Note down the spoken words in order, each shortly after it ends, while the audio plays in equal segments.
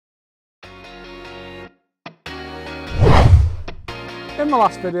In my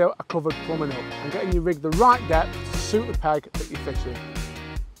last video I covered plumbing up and getting your rig the right depth to suit the peg that you're fishing.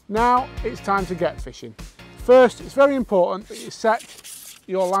 Now it's time to get fishing. First, it's very important that you set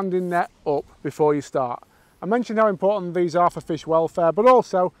your landing net up before you start. I mentioned how important these are for fish welfare, but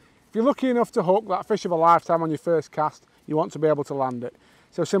also if you're lucky enough to hook that fish of a lifetime on your first cast, you want to be able to land it.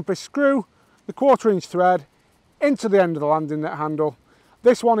 So simply screw the 1/4 inch thread into the end of the landing net handle.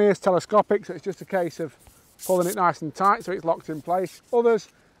 This one here is telescopic, so it's just a case of pulling it nice and tight so it's locked in place. Others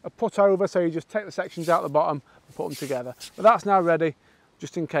are put over, so you just take the sections out the bottom and put them together. But that's now ready,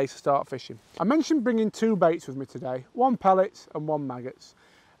 just in case I start fishing. I mentioned bringing 2 baits with me today, 1 pellets and 1 maggots.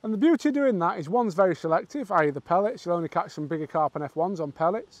 And the beauty of doing that is one's very selective, i.e. the pellets, you'll only catch some bigger carp and F1s on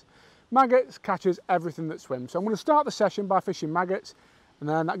pellets. Maggots catches everything that swims. So I'm going to start the session by fishing maggots, and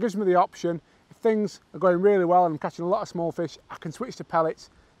then that gives me the option, if things are going really well and I'm catching a lot of small fish, I can switch to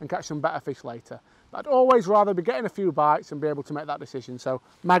pellets and catch some better fish later. But I'd always rather be getting a few bites and be able to make that decision. So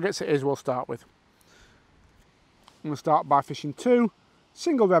maggots it is we'll start with. I'm going to start by fishing 2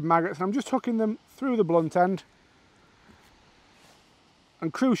 single red maggots, and I'm just hooking them through the blunt end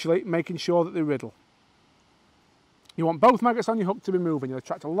and crucially making sure that they riddle. You want both maggots on your hook to be moving. You'll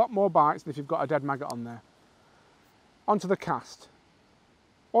attract a lot more bites than if you've got a dead maggot on there. Onto the cast.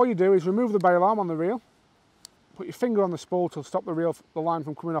 All you do is remove the bail arm on the reel, put your finger on the spool to stop the line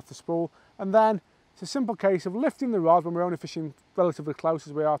from coming off the spool, and then it's a simple case of lifting the rod when we're only fishing relatively close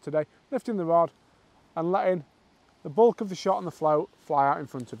as we are today, lifting the rod and letting the bulk of the shot and the float fly out in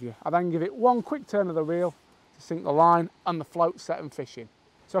front of you. I then give it one quick turn of the reel to sink the line and the float set and fishing.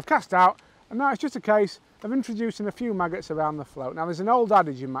 So I've cast out, and now it's just a case of introducing a few maggots around the float. Now there's an old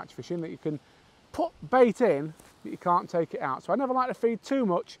adage in match fishing that you can put bait in, but you can't take it out. So I never like to feed too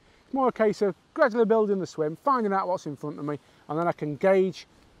much. It's more a case of gradually building the swim, finding out what's in front of me, and then I can gauge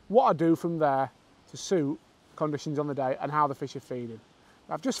what I do from there to suit conditions on the day and how the fish are feeding.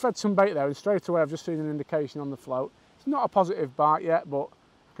 I've just fed some bait there, and straight away I've just seen an indication on the float. It's not a positive bite yet, but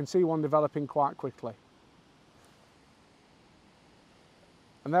I can see one developing quite quickly.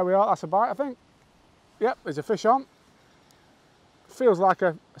 And there we are, that's a bite I think. Yep, there's a fish on. Feels like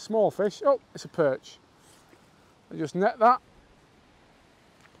a small fish. Oh, it's a perch. I just net that.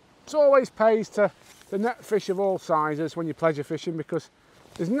 It always pays to net fish of all sizes when you're pleasure fishing, because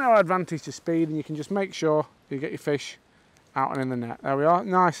there's no advantage to speed and you can just make sure you get your fish out and in the net. There we are,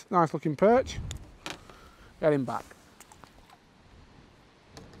 nice looking perch. Get him back.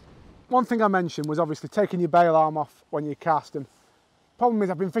 One thing I mentioned was obviously taking your bail arm off when you cast, and problem is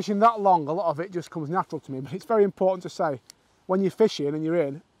I've been fishing that long, a lot of it just comes natural to me, but it's very important to say when you're fishing and you're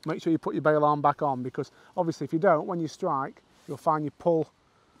in, make sure you put your bail arm back on, because obviously if you don't, when you strike, you'll find you pull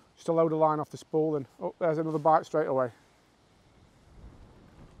just a load of line off the spool and oh, there's another bite straight away.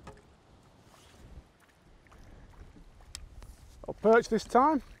 Perch this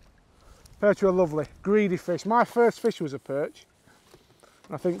time. Perch are a lovely, greedy fish. My first fish was a perch.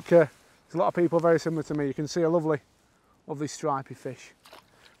 And I think there's a lot of people very similar to me. You can see a lovely stripy fish.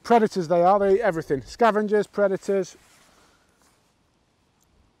 Predators they are, they eat everything. Scavengers, predators,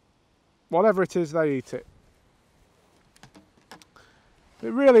 whatever it is, they eat it.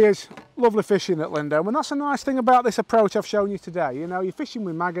 It really is lovely fishing at Lindholme, and that's a nice thing about this approach I've shown you today. You know, you're fishing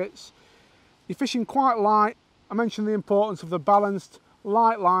with maggots, you're fishing quite light. I mentioned the importance of the balanced,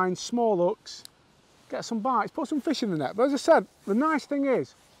 light lines, small hooks, get some bites, put some fish in the net. But as I said, the nice thing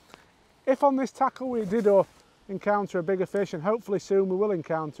is, if on this tackle we did encounter a bigger fish, and hopefully soon we will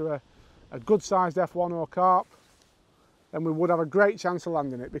encounter a good sized F1 or carp, then we would have a great chance of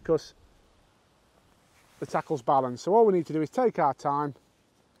landing it because the tackle's balanced. So all we need to do is take our time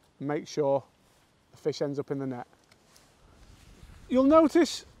and make sure the fish ends up in the net. You'll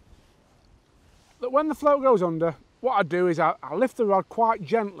notice that when the float goes under, what I do is I lift the rod quite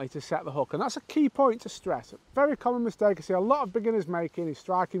gently to set the hook, and that's a key point to stress. A very common mistake I see a lot of beginners making is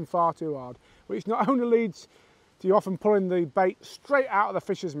striking far too hard, which not only leads to you often pulling the bait straight out of the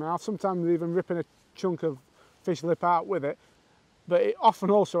fish's mouth, sometimes even ripping a chunk of fish lip out with it, but it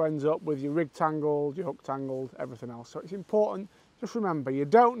often also ends up with your rig tangled, your hook tangled, everything else. So it's important, just remember, you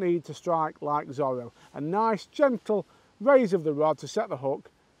don't need to strike like Zorro. A nice gentle raise of the rod to set the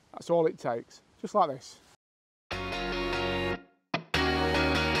hook, that's all it takes. Just like this.